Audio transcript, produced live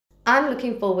I'm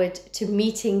looking forward to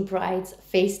meeting brides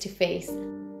face to face.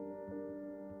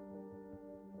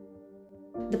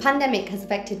 The pandemic has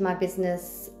affected my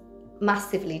business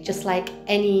massively, just like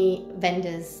any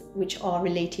vendors which are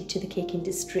related to the cake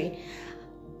industry.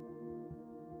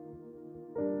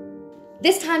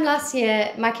 This time last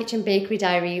year, my kitchen bakery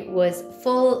diary was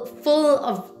full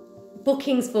of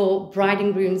bookings for bride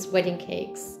and groom's wedding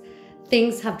cakes.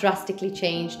 Things have drastically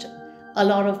changed. A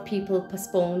lot of people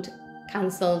postponed,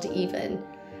 cancelled even.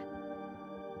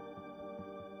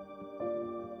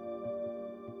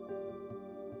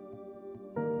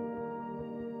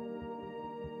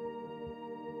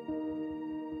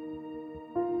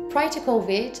 Prior to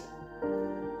COVID,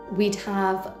 we'd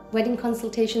have wedding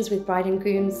consultations with bride and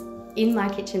grooms in my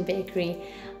kitchen bakery.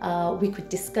 We could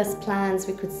discuss plans,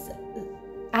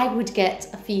 I would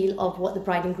get a feel of what the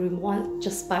bride and groom want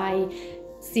just by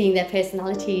seeing their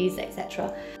personalities,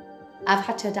 etc. I've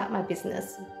had to adapt my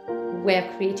business where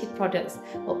I've created products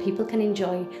what people can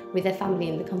enjoy with their family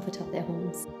in the comfort of their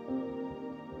homes.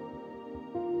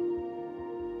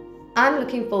 I'm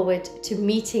looking forward to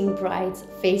meeting brides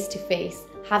face to face,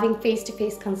 having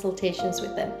face-to-face consultations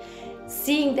with them,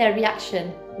 seeing their reaction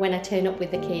when I turn up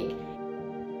with the cake.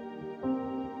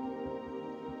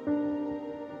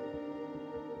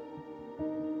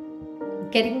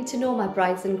 Getting to know my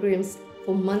brides and grooms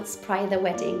for months prior to their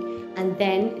wedding, and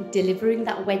then delivering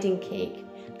that wedding cake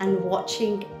and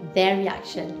watching their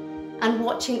reaction and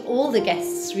watching all the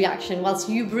guests' reaction whilst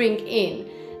you bring in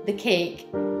the cake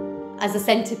as a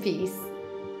centerpiece.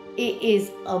 It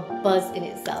is a buzz in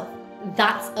itself.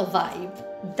 That's a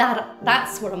vibe.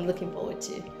 That's what I'm looking forward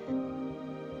to.